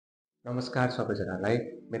नमस्कार सबैजनालाई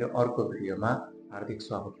मेरो अर्को भिडियोमा हार्दिक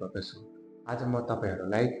स्वागत गर्दछु। आज म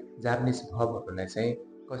तपाईहरुलाई जापानिज भर्बहरुलाई चाहिँ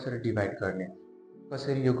कसरी डिभाइड गर्ने,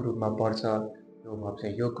 कसरी यो ग्रुपमा पर्छ, यो भर्ब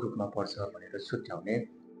चाहिँ यो ग्रुपमा पर्छ भनेर छुट्याउने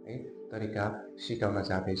है तरिका सिकाउन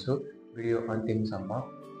जाँदै छु। भिडियो अन्तिमसम्म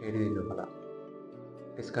हेरिदिनु होला।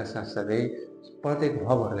 त्यसका साथसाथै प्रत्येक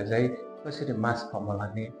भर्बहरुलाई चाहिँ कसरी मास फर्ममा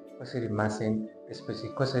लाग्ने, कसरी मासेन, त्यसपछि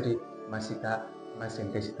कसरी mashita,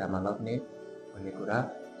 masendeshitaमा लाग्ने भन्ने कुरा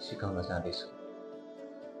सिकाउन जाँदैछु।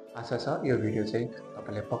 आशा छ यो भिडियो चाहिँ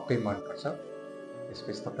तपाईलाई पक्कै मन पर्छ।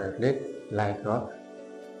 त्यसपछि तपाईहरुले लाइक र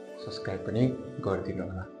सब्स्क्राइब पनि गरिदिनु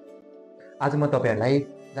होला। आज म तपाईहरुलाई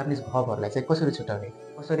जापानिज भर्बहरुलाई चाहिँ कसरी छुट्याउने,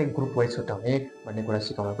 कसरी ग्रुप वाइज छुट्याउने भन्ने कुरा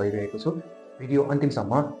सिकाउन गइरहेको छु। भिडियो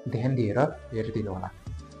अन्तिमसम्म ध्यान दिएर हेरिदिनु होला।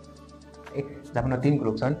 जापानमा 3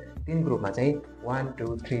 ग्रुप छन्। 3 ग्रुपमा चाहिँ 1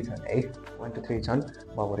 2 3 छन् है। 1 2 3 छन्।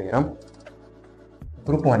 भर्बहरु हेरौं।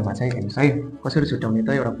 ग्रुप 1 मा चाहिँ हेर्नुस् है कसरी छुट्याउने त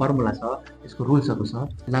एउटा फर्मुला छ, यसको रुल्सहरु छ।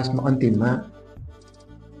 लास्टमा अन्तिममा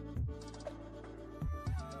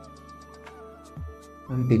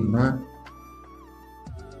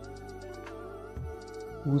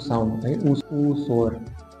उ साउन्ड है उ स्वर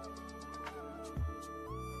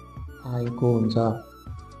आएको हुन्छ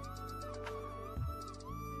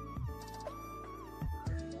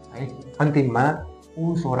है। अन्तिममा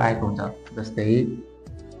उ स्वर आएको हुन्छ।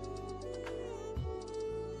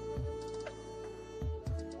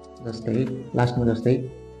 जस्तै लास्टमा जस्तै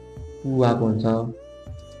उ आएको हुन्छ।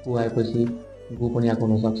 उ आएपछि गु पनि आएको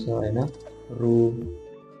हुन सक्छ हैन। रु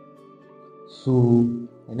सु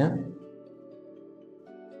हैन,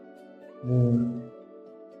 मु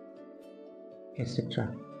एटसेट्रा।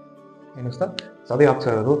 हेर्नुस् त सबै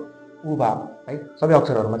अक्षरहरु उ भा है। सबै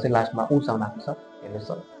अक्षरहरुमा चाहिँ लास्टमा उ साउन्ड आएको छ। हेर्नुस्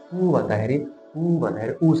त उ भन्दाखेरि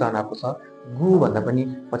उ साउन्ड आएको छ। गु भन्दा पनि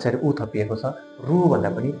पछाडी उ थपिएको छ। रु भन्दा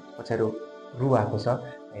पनि पछाडी रु आएको छ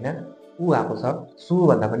हैन। उ आएको छ। सु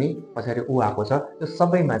भन्दा पनि पछाडी उ आएको छ। यो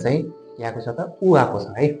सबैमा चाहिँ के आएको छ त उ आएको छ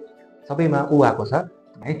है। सबैमा उ आएको छ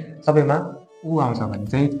है। सबैमा उ आउँछ भने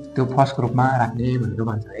चाहिँ त्यो फर्स्ट ग्रुपमा राख्ने भनेर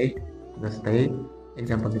भन्छ है। जस्तै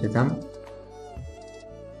एक्जाम्पलतिर जाम।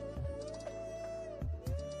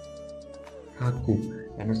 खाकु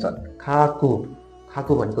हेर्नुस् त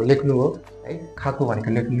खाकु भनेको लेख्नु हो है। खाकु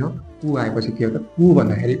भनेको लेख्नु हो। उ आएपछि के हो त उ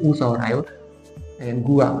भन्दाखेरि उ स्वर आयो। एन्ड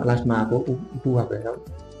गु लास्टमा आएको उ आएको हेरौँ।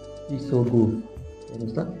 इसोगु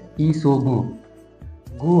हेर्नुस् त इसोगु।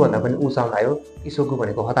 गु भन्दा पनि उ साउन्ड आयो। इसोगु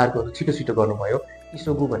भनेको हतारको छिटो छिटो गर्नुभयो।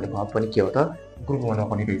 इसोगु भन्ने भर्ब पनि के हो त ग्रुप 1 मा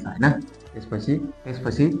पनि रहेछ हैन।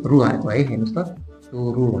 त्यसपछि रु आएको है। हेर्नुस् त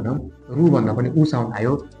तोरु भनौं। रु भन्दा पनि उ साउन्ड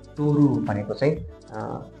आयो। तोरु भनेको चाहिँ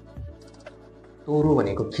तोरु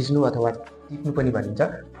भनेको खिच्नु अथवा टिप्नु पनि भनिन्छ।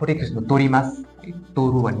 फोटो खिच्नु तोरीमास है।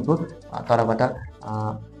 तोरु भनेको तलबाट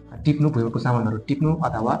टिप्नु, भुइँको सामानहरु टिप्नु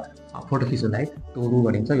अथवा फोटो खिच्नुलाई तोरु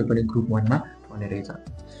भनिन्छ। यो पनि ग्रुप 1 मा भन्ने रहेछ।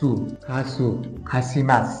 सु खासु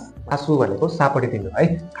खासीमास। खासु भनेको सापडी दिनु है।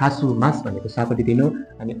 खासु मास भनेको सापडी दिनु।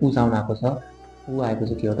 अनि उ साउन्ड आएको छ। उ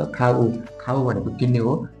आएपछि के हो त खाउ भनेको किन्ने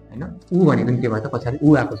हो हैन। उ भनेको के भयो त पछाडी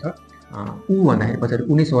उ आएको छ। उ भन्दाखेरि पछाडी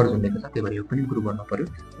उनी स्वर झुन्डेको छ। त्यही भएर यो पनि ग्रुप 1 मा पर्यो।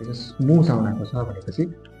 मु साउन्ड आएको छ भनेपछि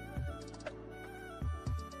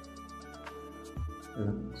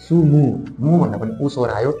सुमु मु भन्दा पनि उ स्वर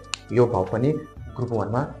आयो। यो भाव पनि ग्रुप 1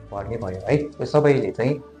 मा पर्ने भयो है। यो सबैले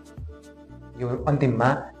चाहिँ यो अन्तिममा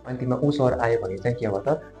उ स्वर आयो भने चाहिँ के हो त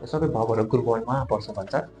यो सबै भावहरु ग्रुप 1 मा पर्छ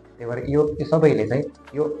भन्छ। त्यही भएर यो सबैले चाहिँ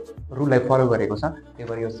यो रुललाई फलो गरेको छ। त्यही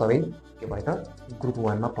भएर यो सबै के भयो त ग्रुप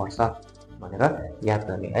 1 मा पर्छ भनेर याद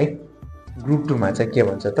गर्ने है। ग्रुप 2 मा चाहिँ के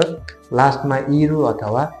भन्छ त लास्टमा इरु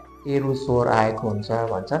अथवा एरु स्वर आएको हुन्छ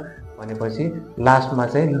भन्छ। भनेपछि लास्टमा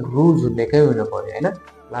चाहिँ रु झुन्डेकै हुनु पर्यो हैन।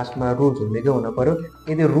 लास्टमा रु झुन्डेकै हुनु पर्यो।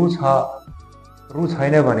 यदि रु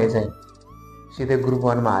छैन भने चाहिँ सिधै ग्रुप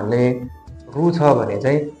 1 मा हाल्ने। रु छ भने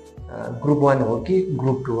चाहिँ ग्रुप 1 हो कि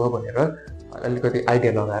ग्रुप 2 हो भनेर अलिकति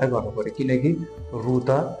आइडिया लगाएर गर्नु पर्यो। किनकि रु त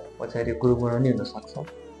पछाडी ग्रुप 1 नि हुन सक्छ।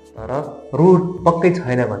 तर रु पक्कै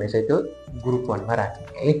छैन भने चाहिँ त्यो ग्रुप 1 मा राख्ने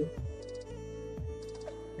है।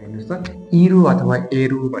 हेर्नुस् त इरु अथवा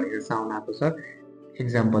एरु भनेर साउन्ड आएको छ।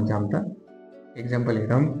 एक्जाम्पल जाम त। एक्जाम्पल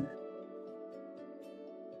हेरौँ।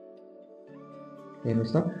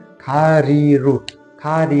 हेर्नुस् त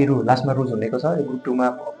खारिरु लास्टमा रु झुन्डेको छ। यो ग्रुप 2 मा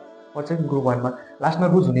पर्छ कि ग्रुप 1 मा। लास्टमा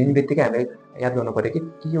रु झुन्डिने बित्तिकै हामीले याद गर्नु पर्यो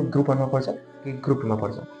कि यो ग्रुप 1 मा पर्छ कि ग्रुप 2 मा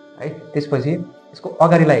पर्छ है। त्यसपछि यसको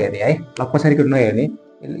अगाडिलाई हेर्ने है। ल पछाडिको नहेर्ने,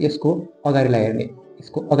 यसको अगाडिलाई हेर्ने।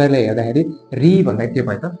 यसको अगाडिलाई हेर्दाखेरि रि भन्दा के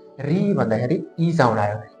भयो त रि भन्दाखेरि इ साउन्ड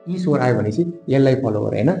आयो। इ स्वर आयो भनेपछि यसलाई फलो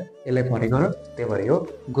गरे हैन। यसलाई फलो गर। त्यही भएर यो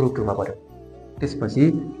ग्रुप 2 मा पर्यो। त्यसपछि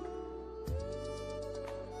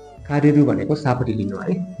खारेरु भनेको सापटी लिनु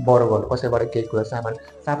है, बडो गर्नु, कसैबाट केही कुरा सामान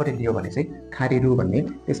सापटी लियो भने चाहिँ खारेरु भन्ने।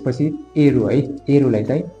 त्यसपछि एरु है, एरुलाई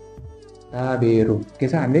चाहिँ ताबेरु के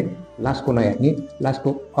छ, हामीले लास्टको नहेर्ने,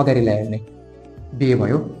 लास्टको अगाडि ल्याइहेर्ने, बे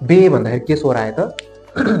भयो। बे भन्दाखेरि के स्वर आयो त,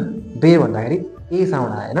 बे भन्दाखेरि ए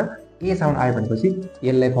साउन्ड आएन, ए साउन्ड आयो भनेपछि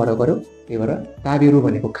यसलाई फलो गर्यो। त्यही भएर ताबेरु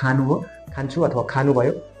भनेको खानु हो, खान्छु अथवा खानु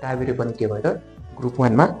भयो। ताबेरु पनि के भयो त, ग्रुप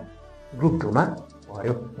 1 मा ग्रुप 2 मा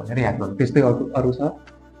भयो भनेर याद गर्नु। त्यस्तै अरू छ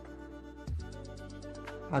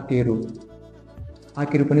आकेरु,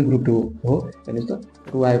 आकेरु पनि ग्रुप 2 हो। हेर्नुहोस् त,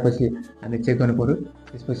 रु आएपछि हामीले चेक गर्नु पर्यो।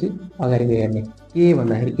 त्यसपछि अगाडि हेर्ने, के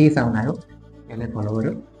भन्दाखेरि ए साउन्ड आयो, यसलाई फलो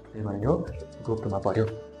गर्यो। त्यही भएर यो ग्रुप 2 मा पर्यो।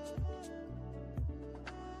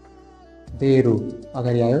 देरु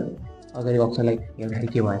अगाडि आयो, अगाडि अक्षरलाई हेर्दाखेरि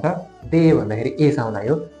के भयो त, दे भन्दाखेरि ए साउन्ड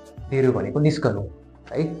आयो। देरु भनेको निस्कनु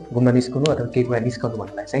है, घुम्न निस्कनु अथवा केही कुरा निस्कनु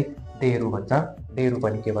भन्नलाई चाहिँ देरु भन्छ। देरु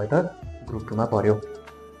पनि के भयो त, ग्रुप 2 मा पर्यो।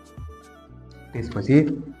 त्यसपछि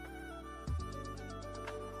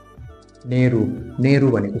नेरु,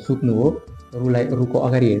 नेरु भनेको सुत्नु हो। रुलाई रुको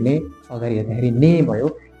अगाडि हेर्ने, अगाडि हेर्दाखेरि ने भयो।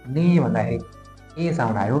 ने भन्दाखेरि ए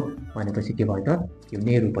साउन्ड आयो भनेपछि के भयो त, यो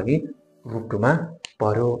नेरु पनि ग्रुप 2 मा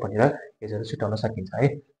पर्यो भनेर यसरी छुट्याउन सकिन्छ है।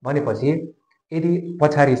 भनेपछि यदि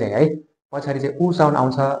पछाडि चाहिँ है, पछाडि चाहिँ उ साउन्ड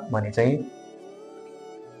आउँछ भने चाहिँ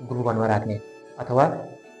ग्रुप 1 मा राख्ने, अथवा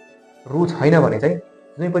रु छैन भने चाहिँ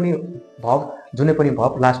जुनै पनि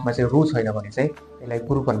भब लास्टमा चाहिँ रु छैन भने चाहिँ यसलाई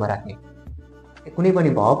ग्रुप 1 मा राख्ने। कुनै पनि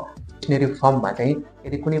भब डिक्सनरी फर्ममा चाहिँ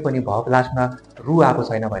यदि कुनै पनि भब लास्टमा रु आएको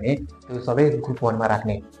छैन भने त्यो सबै ग्रुप 1 मा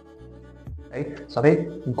राख्ने है, सबै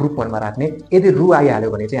ग्रुप 1 मा राख्ने। यदि रु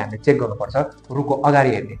आइहाल्यो भने चाहिँ हामीले चेक गर्नुपर्छ, रुको अगाडि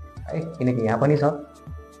हेर्ने है, किनकि यहाँ पनि छ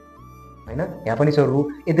हैन, यहाँ पनि छ रु।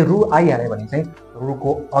 यदि रु आइहाल्यो भने चाहिँ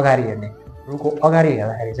रुको अगाडि हेर्ने, रुको अगाडि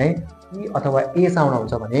हेर्दाखेरि चाहिँ ई अथवा ए साउन्ड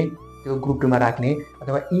आउँछ भने त्यो ग्रुप 2 मा राख्ने,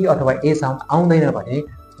 अथवा ई अथवा ए साउन्ड आउँदैन भने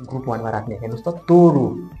ग्रुप 1 मा राख्ने। हेर्नुहोस् त, तोरु,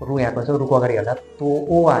 रु यहाँ पनि छ, रुको अगाडि हेर्दा तो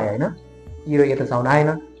ओ आयो होइन, ई र ए त साउन्ड आएन।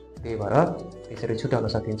 त्यही भएर त्यसरी छुट्याउन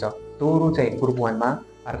सकिन्छ। तोरु चाहिँ ग्रुप 1 मा,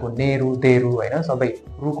 अर्को नेरु देरु होइन, सबै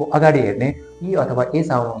रुको अगाडि हेर्ने, ई अथवा ए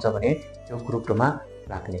साउन्ड आउँछ भने त्यो ग्रुप 2 मा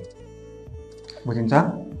राख्ने। बुझिन्छ?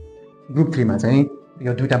 ग्रुप 3 मा चाहिँ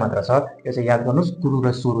यो दुईटा मात्र छ, यो चाहिँ याद गर्नुहोस्। कुरु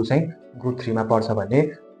र सुरु चाहिँ ग्रुप 3 मा पर्छ भन्ने।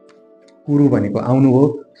 कुरु भनेको आउनु हो,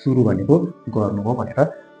 सुरु भनेको गर्नु हो भनेर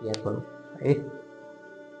याद गर्नु है।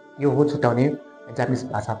 यो हो छुट्याउने जापानिज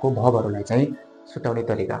भाषाको भबहरूलाई चाहिँ छुट्याउने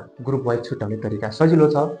तरिका, ग्रुप वाइज छुट्याउने तरिका। सजिलो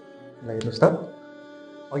छ, हेर्नुहोस् त।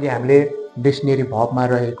 अघि हामीले डिक्सनरी भबमा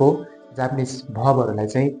रहेको जापानिज भबहरूलाई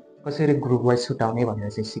चाहिँ कसरी ग्रुप वाइज छुट्याउने भनेर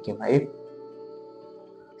चाहिँ सिक्यौँ है,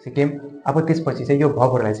 सिक्यौँ। अब त्यसपछि चाहिँ यो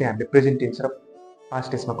भबहरूलाई चाहिँ हामीले प्रेजेन्ट टेन्स र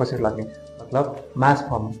पास्ट टेन्समा कसरी लाग्ने, मतलब मास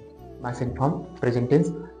फर्म, मासेन फर्म प्रेजेन्ट टेन्स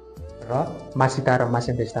र मासिता र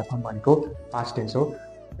मासेन्देशिता फर्म भनेको पास्ट टेन्स हो।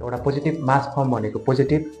 एउटा पोजिटिभ मास फर्म भनेको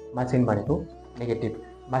पोजिटिभ, मासेन भनेको नेगेटिभ,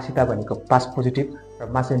 मासिता भनेको पास्ट पोजिटिभ र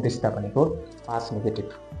मासेन्देशिता भनेको पास्ट नेगेटिभ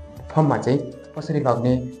फर्ममा चाहिँ कसरी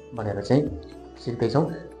लग्ने भनेर चाहिँ सिक्दैछौँ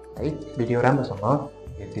है। भिडियो राम्रोसँग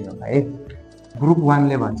हेरिदिनु होला है। ग्रुप 1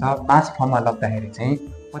 ले भन्छ मास फर्ममा लग्दाखेरि चाहिँ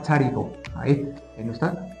पछाडिको है, हेर्नुहोस् त,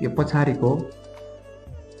 यो पछाडिको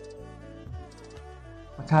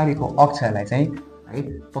अक्षरलाई चाहिँ है,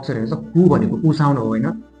 अक्षर हेर्नुहोस् त, कु भनेको उ साउन्ड हो होइन,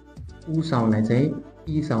 उ साउन्डलाई चाहिँ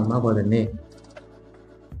ई साउन्डमा बदल्ने।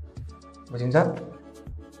 बुझिन्छ?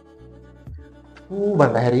 कु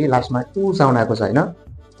भन्दाखेरि लास्टमा उ साउन्ड आएको छ होइन,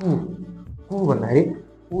 कु भन्दाखेरि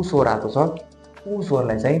उ स्वर आएको छ, उ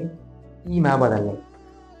स्वरलाई चाहिँ ईमा बदल्ने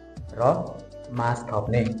र मास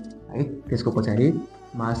थप्ने है, त्यसको पछाडि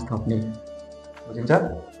मास थप्ने। बुझिन्छ?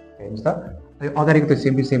 हेर्नुहोस् त, यो अगाडिको त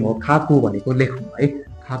सेम टु सेम हो। खाकु भनेको लेख्नु है,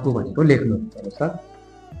 खाकु भनेको लेख्नु। हेर्नुहोस् त,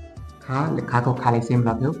 खाको खालाई सेम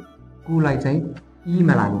राख्यो, कुलाई चाहिँ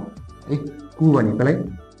ईमा लाने है। कु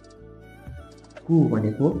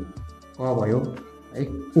भनेको क भयो है,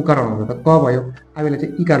 उकार लगाउँदा त क भयो, अब यसलाई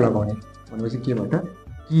चाहिँ इकार लगाउने भनेपछि के भयो त,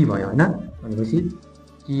 कि भयो होइन, भनेपछि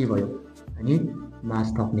कि भयो। अनि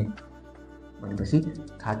मास थप्ने भनेपछि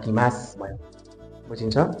खाकी मास भयो।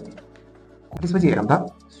 बुझिन्छ? त्यसपछि हेरौँ त,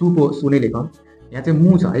 सुको सु नै लेखौँ। यहाँ चाहिँ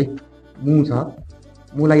मु छ है, मु छ,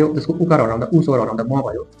 मुलाई यो त्यसको उकार हराउँदा उ स्वर हराउँदा म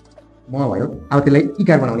भयो, म भयो। अब त्यसलाई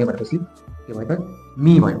इकार बनाउने भनेपछि के भयो त,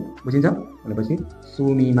 मी भयो। बुझिन्छ? भनेपछि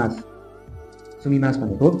सुमिमास, सुमिमास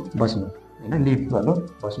भनेको बस्नु होइन, लिभ गर्नु,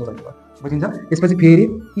 बस्नु भनेको। बुझिन्छ? त्यसपछि फेरि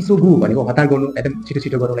इसोगु भनेको हतार गर्नु, एकदम छिटो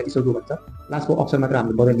छिटो गर्नुलाई इसोगु भन्छ। लास्टको अक्षर मात्र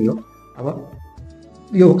हामीले बदल्ने हो। अब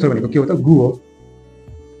यो अक्षर भनेको के हो त, गु हो,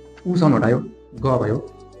 उ साउन्ड हटायो, ग भयो,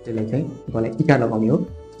 त्यसलाई चाहिँ गलाई इकार लगाउने हो,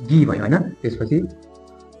 गि भयो होइन। त्यसपछि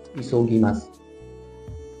इसोगिमास।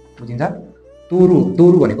 बुझिन्छ? तोरु,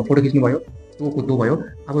 तोरु भनेको फोटो खिच्नु भयो, तोको दो भयो।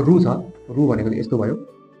 अब रु छ, रु भनेको यस्तो भयो,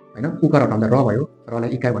 हैन उकार हटाउँदा र भयो रलाई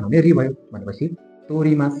इकाइ बनाउने रि भयो भनेपछि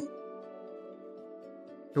तोरिमास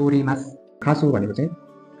तोरिमास खासु भनेको चाहिँ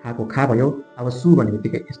खाको खा भयो अब सु भन्ने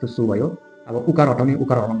बित्तिकै यस्तो सु भयो अब उकार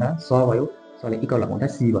हटाउँदा स भयो सले इक लगाउँदा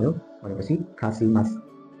सी भयो भनेपछि खासिमास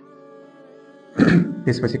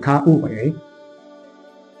त्यसपछि खा उ भयो है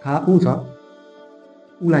खा उ छ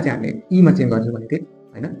उलाई चाहिँ हामीले ईमा चेन्ज गर्छु भनेको थिएँ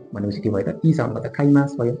हैन भनेपछि के भयो त ई साउन्डमा त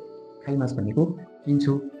खाइमास भयो खाइमास भनेको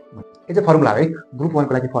किन्छु यो चाहिँ फर्मुला है ग्रुप 1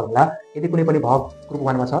 को लागि फर्मुला यदि कुनै पनि भर्ब ग्रुप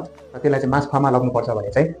 1 मा छ र त्यसलाई चाहिँ मास फर्ममा लग्नुपर्छ भने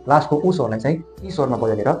चाहिँ लास्टको उ स्वरलाई चाहिँ ई स्वरमा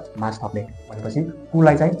बदलेर मास थप्ने भनेपछि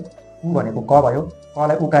कुलाई चाहिँ उ भनेको क भयो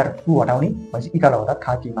कलाई उकार उ हटाउने भनेपछि इका लगाउँदा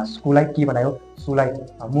खा कि मास कुलाई की बनायो सुलाई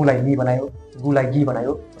मुलाई नि बनायो गुलाई गी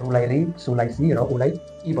बनायो रुलाई रि सुलाई सी र उलाई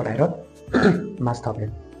ई बनाएर मास थप्ने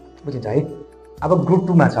बुझिन्छ है अब ग्रुप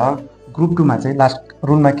 2 मा छ ग्रुप 2 मा चाहिँ लास्ट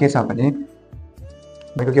रुलमा के छ भने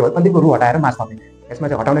भनेको के भयो अन्तिमको रु हटाएर मास थप्ने यसमा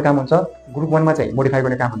चाहिँ हटाउने काम हुन्छ ग्रुप 1 मा चाहिँ मोडिफाई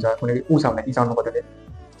गर्ने काम हुन्छ कुनै उ साउन्डलाई ई साउन्डमा बदल्ने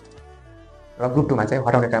र ग्रुप 2 मा चाहिँ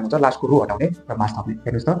हटाउने काम हुन्छ लास्टको रु हटाउने र मास थप्ने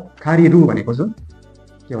हेर्नुस् त खारी रु भनेको छु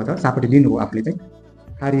के हो त सापटी लिनु हो आफूले चाहिँ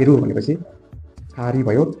खारी रु भनेपछि खारी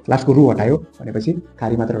भयो लास्टको रु हटायो भनेपछि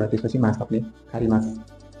खारी मात्र र त्यसपछि मास थप्ने खारी मास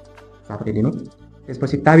सापटी लिनु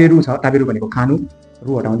त्यसपछि ताबेरु छ ताबेरु भनेको खानु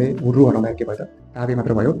रु हटाउँदा के भयो त ताबे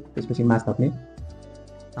मात्र भयो त्यसपछि मास थप्ने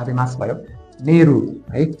ताबे मास भयो नेरु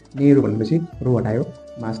है नेरु भनेपछि रु हटायो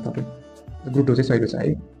मास थप्ने ग्रुप 2 चाहिँ सही छ है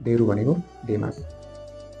डेरु भनेको डेमास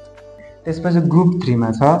त्यसपछि ग्रुप 3 मा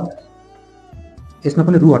छ यसमा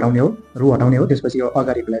पनि रु हटाउने हो त्यसपछि यो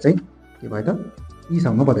अगाडिकोलाई चाहिँ के भयो त ई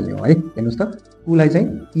साउन्डमा बदल्ने हो है हेर्नुस् त उलाई चाहिँ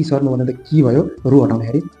ई स्वरमा बनाउँदा की भयो रु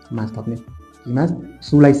हटाउँदाखेरि मास थप्ने किमास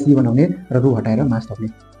सुलाई सी बनाउने र रु हटाएर मास थप्ने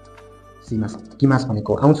सीमास किमास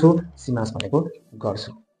भनेको आउँछु सीमास भनेको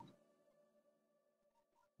गर्छु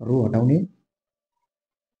रु हटाउने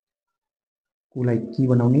कुलाई की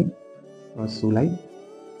बनाउने र सुलाई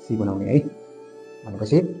सी बनाउने है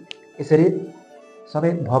भनेपछि यसरी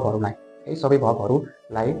सबै भर्बहरूलाई है सबै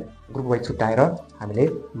भर्बहरूलाई ग्रुप वाइज छुट्याएर हामीले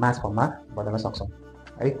मास फर्ममा बदल्न सक्छौँ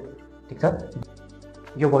है ठीक छ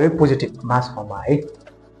यो भयो पोजिटिभ मास फर्ममा है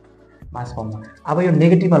मास फर्ममा अब यो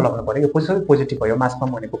नेगेटिभमा लग्नु पर्यो यो सबै पोजिटिभ भयो मास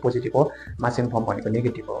फर्म भनेको पोजिटिभ हो मासेन फर्म भनेको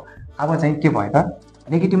नेगेटिभ हो अब चाहिँ के भयो त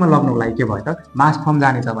नेगेटिभमा लग्नुको लागि के भयो त मास फर्म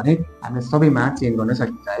जानेछ भने हामीले सबैमा चेन्ज गर्न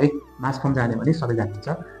सकिन्छ है मास फर्म जाने भने सबै जानिन्छ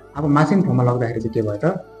अब मासेन फर्ममा लग्दाखेरि चाहिँ के भयो त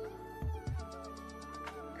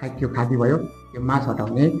खाकी खाकी भयो यो मास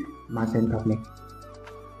हटाउने मासेन थप्ने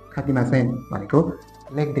खाकी मासेन भनेको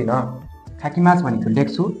लेख्दिन खाकी मास भनेको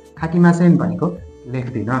लेख्छु खाकी मासेन भनेको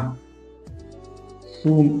लेख्दिन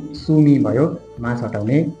सुमी भयो मास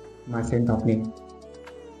हटाउने मासेन थप्ने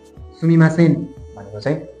सुमी मासेन भनेको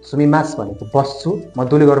चाहिँ सुमी मास भनेको बस्छु म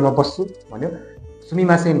दोले गरेर म बस्छु भन्यो सुमी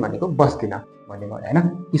मासेन भनेको बस्दिन भन्ने भयो हैन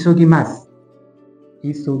इसोगी मास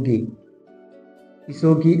इसोगी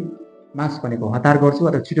मास भनेको हतार गर्छु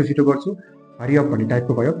अथवा छिटो छिटो गर्छु हरि अप भन्ने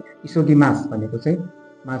टाइपको भयो इसोगी मास भनेको चाहिँ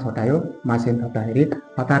मास हटायो मासेन थप्दाखेरि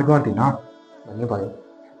हतार गर्दिन भन्ने भयो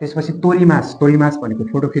त्यसपछि तोरी मास भनेको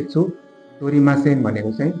फोटो खिच्छु तोरी मासेन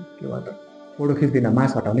भनेको चाहिँ के भयो त फोटो खिच्दिन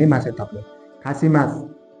मास हटाउने मासेन थप्ने खासी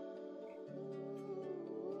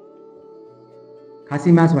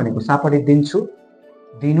मास भनेको सापटे दिन्छु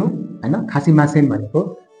दिनु हैन खासी मासेन भनेको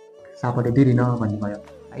सापटे दिदिन भन्ने भयो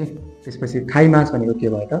है त्यसपछि खाइ मास भनेको के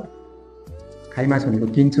भयो त खाइ मास भनेको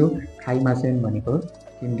किन्छु खाइ मासेन भनेको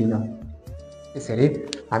किन्दिन यसरी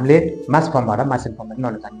हामीले मास फर्मबाट मासेन फर्ममा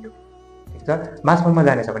लग्न जानियो ठीक छ मास फर्ममा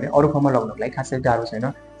जानेछ भने अरू फर्ममा लग्नको लागि खासै गाह्रो छैन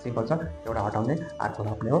सिम्पल छ एउटा हटाउने अर्को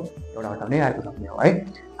थप्ने हो एउटा हटाउने अर्को थप्ने हो है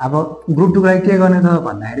अब ग्रुप 2 लाई के गर्ने त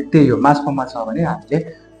भन्दाखेरि त्यही हो मास फर्ममा छ भने हामीले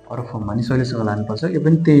अरू फर्ममा नि सजिलोसँग लानुपर्छ यो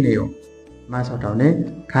पनि त्यही नै हो मास हटाउने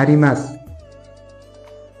खारी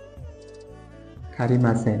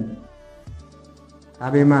मासेन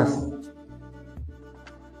ताबे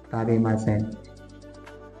मासेन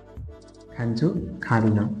खान्छु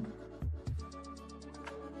खादिन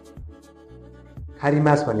खारी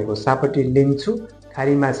मास भनेको सापटी लिन्छु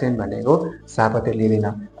खारी मासेन भनेको सापटी लिँदिन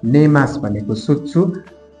नेमास भनेको सुत्छु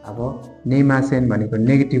अब नेमासेन भनेको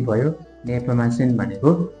नेगेटिभ भयो नेपमासेन भनेको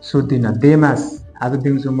सुत्दिन देमास आज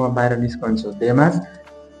दिउँसो म बाहिर निस्कन्छु देमास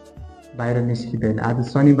बाहिर निस्किँदैन आज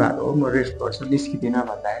शनिबार हो म रेस्ट गर्छु निस्किदिन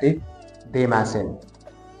भन्दाखेरि देमासेन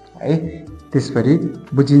है त्यसपछि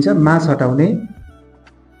बुझिन्छ मास हटाउने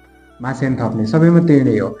मासेन थप्ने सबैमा त्यही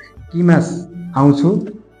नै हो किमास आउँछु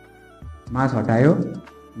मास हटायो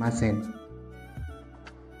मासेन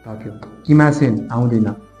थप्यो किमासेन आउँदिन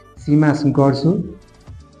सिमास गर्छु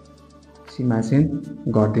सिमासेन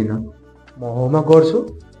गर्दिन म होमवर्क गर्छु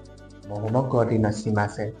म होमवर्क गर्दिन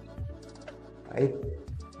सिमासेन है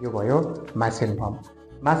यो भयो मासेन फर्म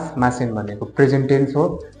मासेन भनेको प्रेजेन्ट टेन्स हो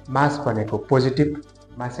मास भनेको पोजिटिभ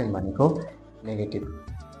मासेन भनेको नेगेटिभ।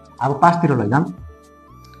 अब पास्टतिर लैजाउँ।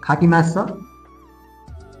 खाकिमास छ,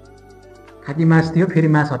 खाकिमास थियो, फेरि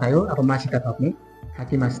मास हटायो, अब मासिता थप्ने,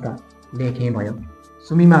 खाकिमास्ता लेखेँ भयो।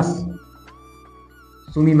 सुमिमास,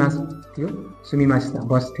 सुमिमास थियो, सुमिमास्ता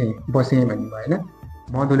बसेँ भन्ने भयो होइन।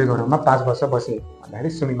 मधुले घरमा 5 वर्ष बसेँ भन्दाखेरि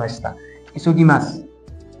सुमिमास्ता। इसोगिमास,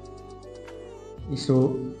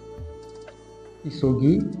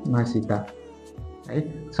 इसोगी मासिता है,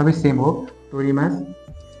 सबै सेम हो। तोरीमास,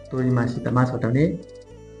 तोरीमासिता, मास हटाउने,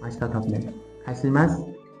 मासिता थप्ने। खासीमास,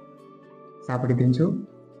 सापट्टि दिन्छु,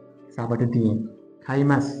 सापट्टि दिएँ।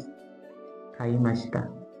 खाइमास, खाइमासिता,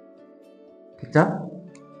 ठिक छ।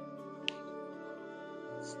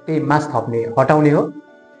 त्यही मास थप्ने, हटाउने हो,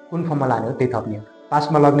 कुन फर्ममा लाने हो त्यही थप्ने हो।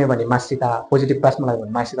 पासमा लग्ने भने मासिता, पोजिटिभ पासमा लाग्यो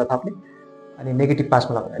भने मासिता थप्ने, अनि नेगेटिभ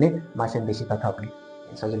पासमा लाग्यो भने मासेन्देशिता थप्ने।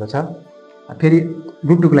 सजिलो छ। फेरि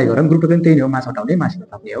ग्रुप 2 को लागि गरौँ। ग्रुप 2 पनि त्यही नै हो, मास हटाउने, मासिता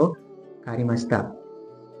थप्ने हो। खारिमासिता,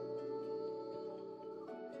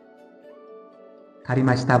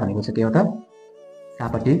 खारिमासिता भनेको चाहिँ के हो त?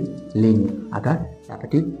 सापट्टि लिने, अथवा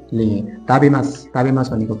सापट्टि लिएँ। ताबेमास, ताबेमास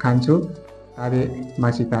भनेको खान्छु, ताबे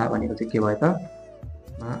मासिता भनेको चाहिँ के भयो त?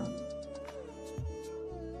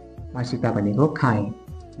 मासिता भनेको खाएँ।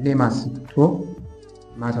 लेमासको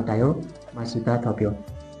मास हटायो, मासिता थप्यो,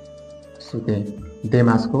 सुते।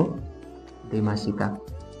 देमासको देमासिता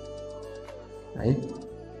है।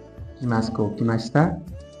 किमासको किमासिता,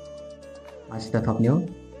 मासिता थप्ने हो,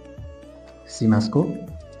 सिमासको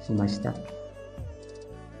सिमासिता है।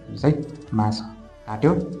 मास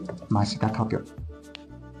काट्यो, मासिता थप्यो।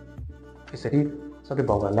 यसरी सबै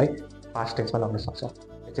भर्बहरूलाई पास्ट टेन्समा लगाउन सक्छ। यो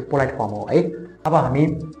चाहिँ पोलाइट फर्म हो है। अब हामी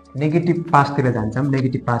नेगेटिभ पास्टतिर जान्छौँ।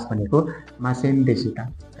 नेगेटिभ पास्ट भनेको मासेन्देशिता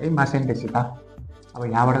है, मासेन्देशिता। अब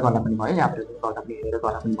यहाँबाट गर्दा पनि भयो, यहाँबाट गर्दा पनि, हेरेर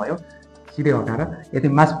गर्दा पनि भयो। सिधै हटाएर यदि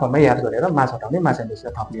मास फर्ममै याद गरेर मास हटाउने, मासेन्देशिता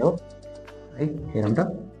थप्ने हो है। हेरौँ त।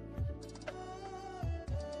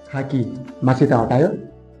 खाकी, मासिता हटायो,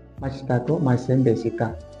 मासिताको मासेन्देशिता।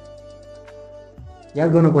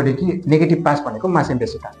 याद गर्नु पर्यो कि नेगेटिभ पास्ट भनेको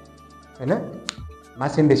मासेन्देशिता होइन।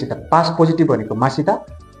 मासेन्देशिता, पास्ट पोजिटिभ भनेको मासिता,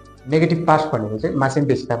 नेगेटिभ पास्ट भनेको चाहिँ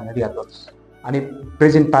मासेन्देशिता भनेर याद गर्नुहोस्। अनि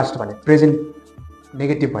प्रेजेन्ट पास्ट भने, प्रेजेन्ट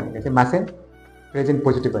नेगेटिभ भनेको चाहिँ मासेन, प्रेजेन्ट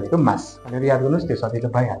पोजिटिभ भनेको मास भनेर याद गर्नुहोस्। त्यो सजिलो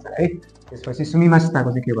भइहाल्छ है। त्यसपछि सुमिमासिताको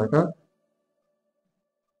चाहिँ के भयो त?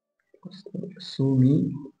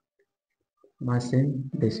 सुमी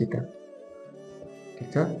मासेन्देशिता,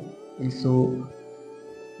 ठिक छ।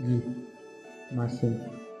 इसोगी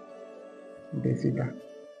मासेन्देशिता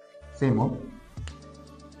सेम हो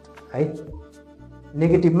है।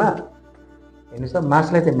 नेगेटिभमा हेर्नुहोस् त,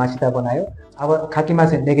 मासलाई चाहिँ मासिता बनायो। अब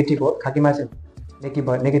खाकीमासे नेगेटिभ हो, खाकीमासे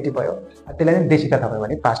नेगेटिभ भयो, त्यसलाई नै देशिता थप्यो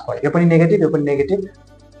भने पास्ट भयो। यो पनि नेगेटिभ, यो पनि नेगेटिभ।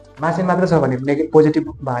 मासेन मात्र छ भने पोजिटिभ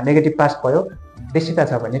नेगेटिभ पास्ट भयो, देशिता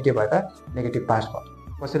छ भने के भयो त? नेगेटिभ पास्ट भयो।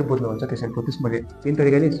 कसरी बुझ्नुहुन्छ त्यसरी बुझ्नुहोस्। मैले 3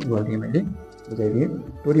 तरिकाले गरिदिएँ, मैले बुझाइदिएँ।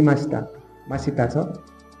 तोरीमासिता, मासिता छ,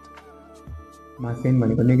 मासेन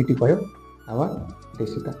भनेको नेगेटिभ भयो, अब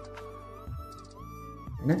देशिता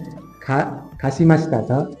होइन। खासीमासिता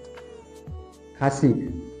छ, खासी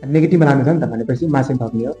नेगेटिभमा लानु छ नि त भनेपछि मासेन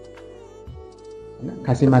थप्ने हो होइन।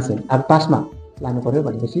 खासी मासेन। अब पासमा लानु पर्यो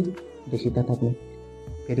भनेपछि देशिता थप्ने।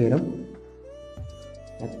 फेरि हेरौँ।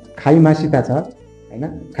 खाइमासिता छ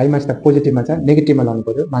होइन, खाइमासिता पोजिटिभमा छ, नेगेटिभमा लानु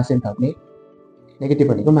पर्यो, मासेन थप्ने। नेगेटिभ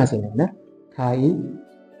भनेको मासेन होइन। खाइ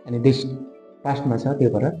अनि देश पास्टमा छ, त्यो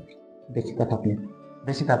भएर देशिता थप्ने।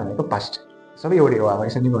 देशिता भनेको पास्ट, सबै एउटै हो। अब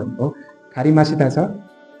यसरी भनेको खारिमासिता छ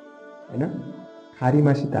होइन।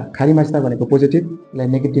 खारिमासिता, खारिमासिता भनेको पोजिटिभलाई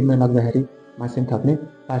नेगेटिभमा लाग्दाखेरि मासेन थप्ने,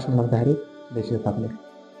 पास्टमा लाग्दाखेरि देशिता थप्ने,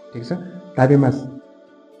 ठिक छ। ताबेमास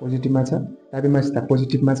पोजिटिभमा छ, ताबेमासिता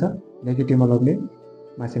पोजिटिभमा छ, नेगेटिभमा लग्ने,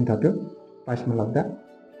 मासेन थप्यो, पास्टमा लाग्दा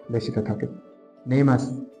देशिता थप्यो। नेमास,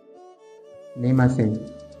 नेमासेन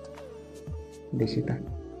देशिता है।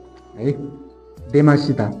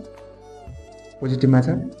 देमासिता पोजिटिभमा छ,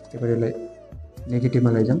 त्यही भएर यसलाई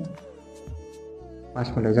नेगेटिभमा लैजाउँ,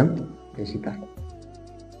 पास्टमा लैजाउँ, देशिता।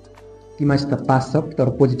 किमासिता पास्ट छ तर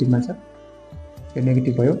पोजिटिभमा छ, यो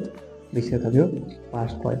नेगेटिभ भयो, देशिता थप्यो,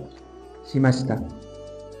 पास्ट भयो। सिमासिता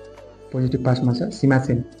पोजिटिभ पास्टमा छ,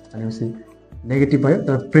 सिमासेन भनेपछि नेगेटिभ भयो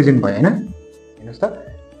तर प्रेजेन्ट भयो होइन। हेर्नुहोस् त,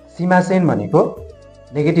 सिमासेन भनेको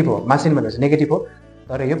नेगेटिभ हो, मासेन भनेपछि नेगेटिभ हो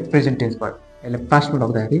तर यो प्रेजेन्ट टेन्स भयो। यसलाई पास्टमा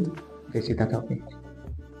लग्दाखेरि देशिता थप्ने।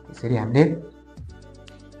 यसरी हामीले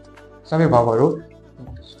सबै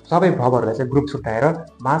भर्बहरूलाई चाहिँ ग्रुप छुट्याएर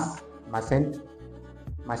मास, मासेन,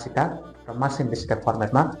 मासिता र मासेन्देशिता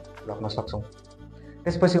फर्मेटमा लग्न सक्छौँ।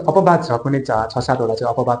 त्यसपछि अपवाद छ, कुनै 6-7वटा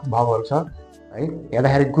चाहिँ अपवाद भर्बहरू छ है।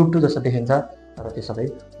 हेर्दाखेरि ग्रुप 2 जस्तो देखिन्छ तर त्यो सबै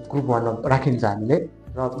ग्रुप 1मा राखिन्छ हामीले।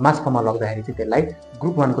 र मास फर्ममा लग्दाखेरि चाहिँ त्यसलाई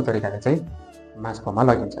ग्रुप 1 को तरिकाले चाहिँ मास फर्ममा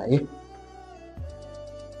लगिन्छ है।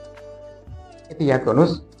 यति याद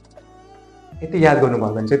गर्नुस्। यति याद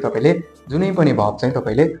गर्नुभयो भने चाहिँ तपाईले जुनै पनि भर्ब चाहिँ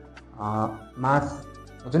तपाईले मास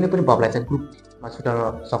जुनै पनि भर्बलाई चाहिँ ग्रुपमा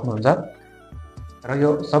छुटाउन सक्नुहुन्छ र यो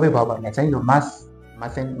सबै भर्बहरुलाई चाहिँ यो मास,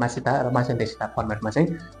 मासेन, मासिता र मासेन्डेसिता फर्मेटमा चाहिँ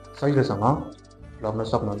सजिलोसँग लग्न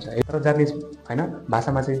सक्नुहुन्छ है। तर जापानिज हैन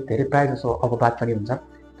भाषामा चाहिँ धेरै प्राय जसो अपवाद पनि हुन्छ।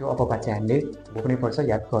 त्यो अपवाद चाहिँ हामीले भोग्नै पर्छ,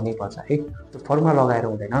 याद गर्नै पर्छ है। त्यो फर्मुला लगाएर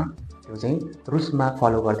हुँदैन, त्यो चाहिँ रुल्समा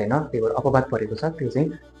फलो गर्दैन, त्यही भएर अपवाद परेको छ। त्यो चाहिँ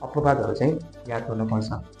अपवादहरु चाहिँ याद गर्नुपर्छ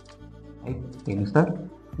है। हेर्नुस् त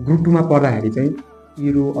ग्रुप 2 मा पढ्दाखेरि चाहिँ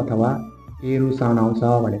इरु अथवा एरु साउन्ड आउँछ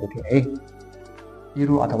भनेको थियो है।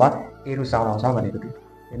 इरु अथवा एरु साउन्ड आउँछ भनेको थियो।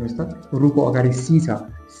 हेर्नुस् त रुको अगाडि सी छ,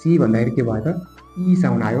 सी भन्दाखेरि के भयो त ई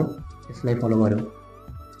साउन्ड आयो, यसलाई फलो गर्यो।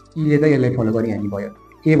 ईले त यसलाई फलो गरिहाल्ने भयो,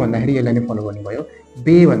 ए भन्दाखेरि यसलाई नै फलो गर्ने भयो।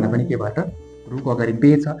 बे भन्दा पनि के भयो त रुको अगाडि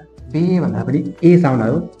बे छ, बे भन्दा पनि ए साउन्ड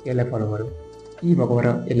आयो, यसलाई फलो गर्यो। ई भएको भएर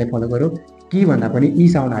यसलाई फलो गर्यो। की भन्दा पनि ई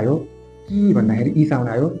साउन्ड आयो, की भन्दाखेरि ई साउन्ड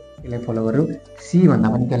आयो, यसलाई फलो गर्यो। सी भन्दा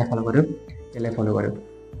पनि त्यसलाई फलो गर्यो, यसलाई फलो गर्यो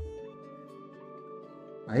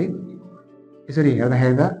है। यसरी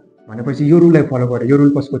हेर्दाखेरि त भनेपछि यो रुललाई फलो गर्यो। यो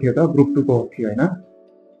रुल कसको थियो त ग्रुप 2 को थियो हैन।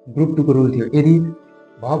 ग्रुप 2 को रुल थियो। यदि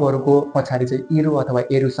भर्बहरुको पछाडी चाहिँ इरु अथवा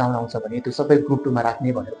एरु साउन्ड आउँछ भने त्यो सबै ग्रुप 2 मा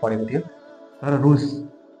राख्ने भनेर पढेको थियो। तर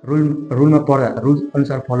रुलमा पढ्दा रुल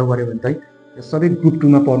अनुसार फलो गर्यो भने चाहिँ यो सबै ग्रुप 2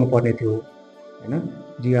 मा पढ्नु पर्ने थियो हैन।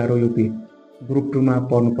 जिआरओयुपी ग्रुप 2 मा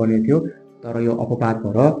पढ्नु पर्ने थियो। तर यो अपवाद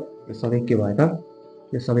भएर यो सबै के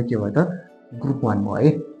भयो त ग्रुप 1 मा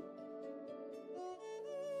है।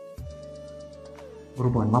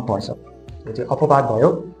 ग्रुप 1 मा पर्छ। यो चाहिँ अपवाद भयो।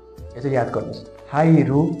 यो चाहिँ याद गर्नुस्।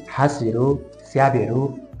 हाइरु, हासिरु, स्याबेरु,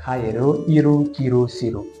 खाएरु, इरु, किरु,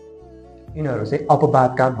 सिरु यिनीहरू चाहिँ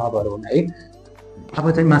अपवादका भर्बहरु हुन् है। अब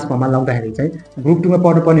चाहिँ मास फर्ममा लग्दाखेरि चाहिँ ग्रुप 2 मा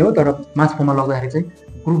पढ्नु पर्ने हो। तर मास फर्ममा लग्दाखेरि चाहिँ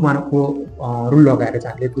ग्रुप 1 को रुल लगाएर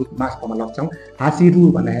चाहिँ हामीले ग्रुप मास फर्ममा लग्छौं। हासिरु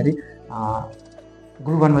भन्दाखेरि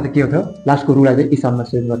ग्रुप 1 मा त के हो थियो लास्टको रुललाई चाहिँ इसाउन्डमा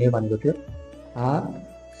चेन्ज गर्ने भनेको थियो।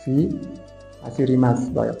 हासिरी मास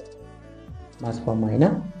भयो मास फर्ममा हैन।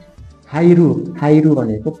 हाइरु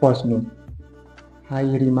भनेको पर्सनु,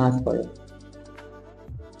 हाइरी मास भयो।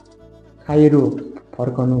 खाएरु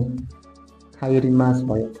फर्कनु, खाएरी मास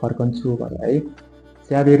भयो, फर्कन्छु भयो है।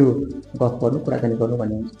 स्याबेरु गफ गर्नु, कुराकानी गर्नु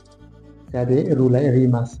भन्ने हुन्छ। स्याबेरुलाई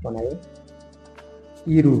रिमास बनायो।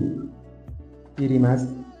 इरु इरिमास,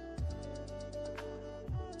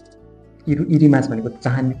 इरिमास भनेको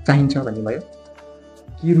चाहिन्छ भन्ने भयो।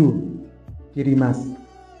 किरु किरिमास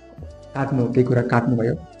काट्नु, केही कुरा काट्नु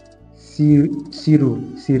भयो। सिरु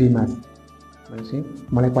सिरिमास भनेपछि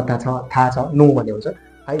मलाई पत्ता छ, थाहा छ, नो भन्ने हुन्छ।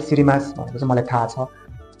 हाई सिरिमास भनेको चाहिँ मलाई थाहा छ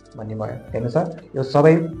भन्ने भयो। हेर्नुस् त यो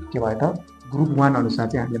सबै के भयो त ग्रुप 1 अनुसार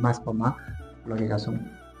चाहिँ हामीले मास फर्ममा लगेका छौं।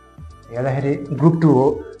 हेर्दाखेरि ग्रुप 2 हो।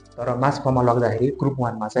 तर मास फर्ममा लग्दाखेरि ग्रुप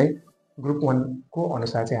 1 मा चाहिँ ग्रुप 1 को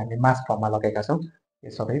अनुसार चाहिँ हामीले मास फर्ममा लगेका छौं।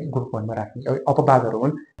 यो सबै ग्रुप 1 मा राख्ने अपवादहरु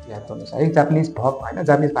हुन्, याद गर्नुस् है। जापानिज भर्ब हैन,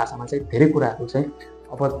 जापानिज भाषामा चाहिँ धेरै कुराहरु चाहिँ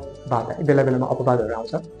अपवाद है, बेला बेलामा अपवादहरु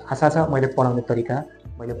आउँछ। आशा छ मैले पढाउने तरिका,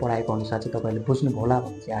 मैले पढाएको अनुसार चाहिँ तपाईले बुझ्नु होला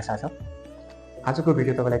भन्ने चाहिँ आशा छ। आजको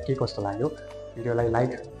भिडियो तपाईलाई के कस्तो लाग्यो? भिडियोलाई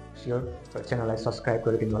लाइक, शेयर र च्यानललाई सब्स्क्राइब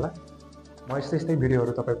गरिदिनु होला। म यस्तै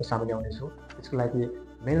भिडियोहरु तपाईको सामने आउने छु। त्यसको लागि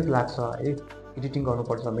मेहनत लाग्छ है, एडिटिङ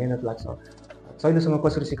गर्नुपर्छ, मेहनत लाग्छ। सहिलेसँग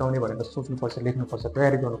कसरी सिकाउने भनेर सोच्नुपर्छ, लेख्नुपर्छ,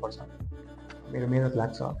 तयारी गर्नुपर्छ। मेरो मेहनत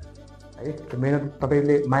लाग्छ है। त्यो मेहनत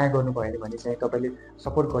तपाईले माया गर्नुभयो भने चाहिँ तपाईले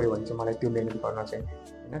सपोर्ट गर्यो भने चाहिँ मलाई त्यो मेहनत गर्न चाहिँ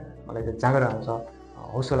हैन मलाई चाहिँ जाँगर आउँछ,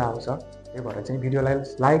 हौसला आउँछ। त्यही भएर चाहिँ भिडियोलाई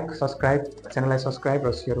लाइक, सब्स्क्राइब, च्यानललाई सब्स्क्राइब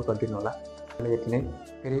र शेयर गरिदिनु होला। यति नै।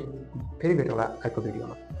 फेरि भेटौँला अर्को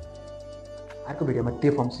भिडियोमा। अर्को भिडियोमा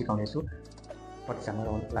त्यो फर्म सिकाउने छु। प्रतीक्षामा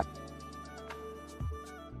रहनुहोला।